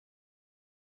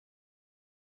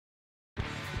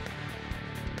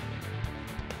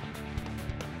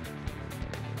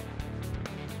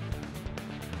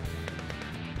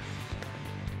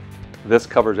This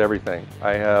covers everything.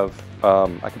 I have,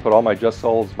 I can put all my just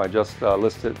solds, my just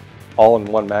listed, all in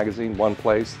one magazine, one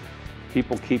place.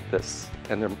 People keep this,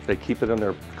 and they keep it on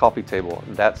their coffee table.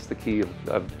 That's the key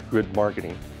of good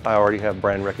marketing. I already have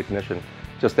brand recognition.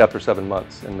 Just after 7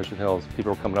 months in Mission Hills,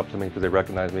 people are coming up to me because they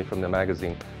recognize me from the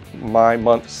magazine. My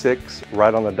month 6,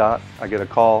 right on the dot, I get a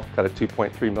call, got a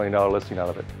 $2.3 million listing out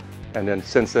of it. And then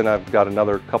since then, I've got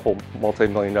another couple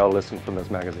multi-million-dollar listings from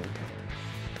this magazine.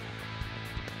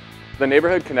 The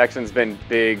Neighborhood Connection's been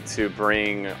big to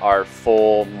bring our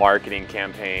full marketing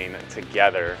campaign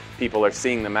together. People are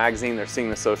seeing the magazine, they're seeing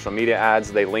the social media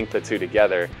ads, they link the two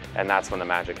together, and that's when the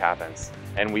magic happens.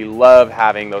 And we love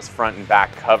having those front and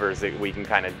back covers that we can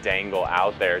kind of dangle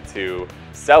out there to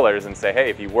sellers and say, hey,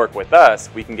 if you work with us,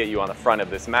 we can get you on the front of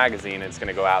this magazine, and it's going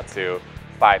to go out to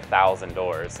 5,000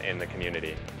 doors in the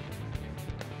community.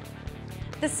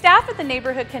 The staff at the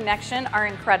Neighborhood Connection are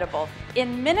incredible.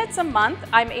 In minutes a month,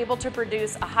 I'm able to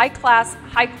produce a high-class,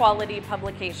 high-quality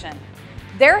publication.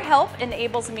 Their help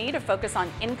enables me to focus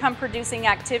on income-producing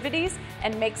activities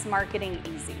and makes marketing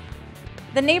easy.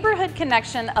 The Neighborhood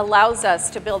Connection allows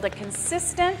us to build a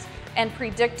consistent and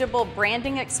predictable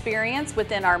branding experience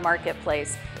within our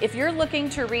marketplace. If you're looking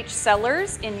to reach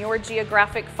sellers in your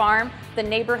geographic farm, the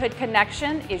Neighborhood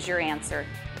Connection is your answer.